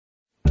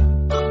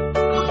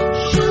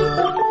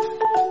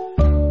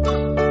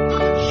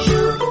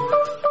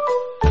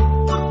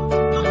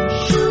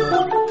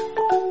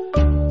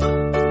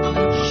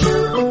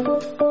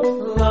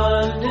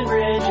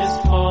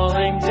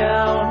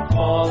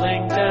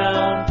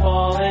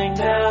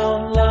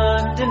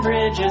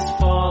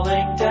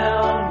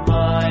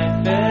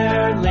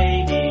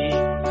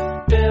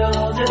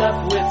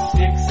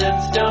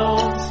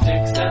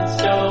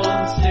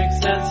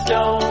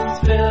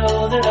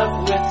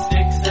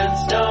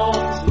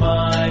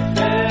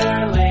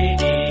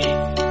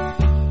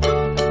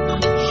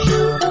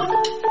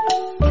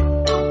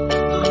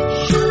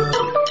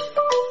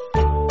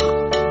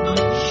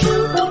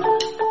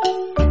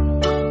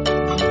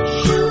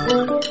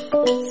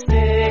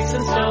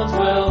stones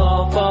will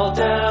all fall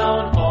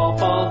down, all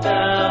fall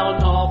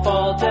down, all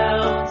fall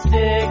down.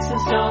 Sticks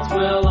and stones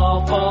will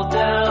all fall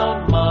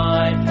down,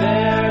 my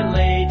fair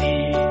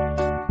lady.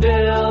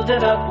 Build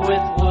it up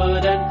with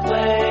wood and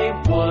clay,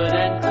 wood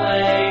and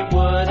clay,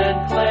 wood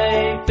and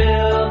clay.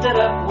 Build it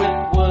up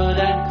with wood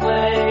and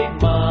clay,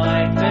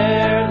 my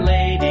fair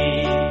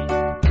lady.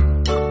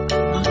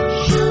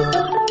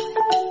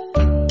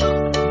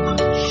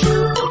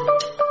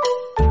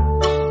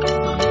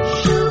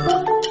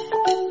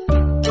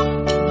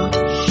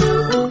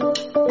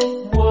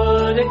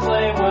 Wood and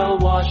clay will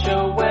wash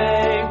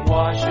away,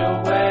 wash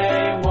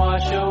away,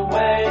 wash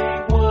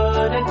away.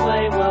 Wood and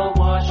clay will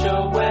wash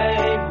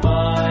away,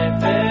 my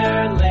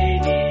fair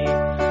lady.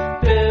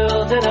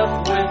 Build it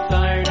up with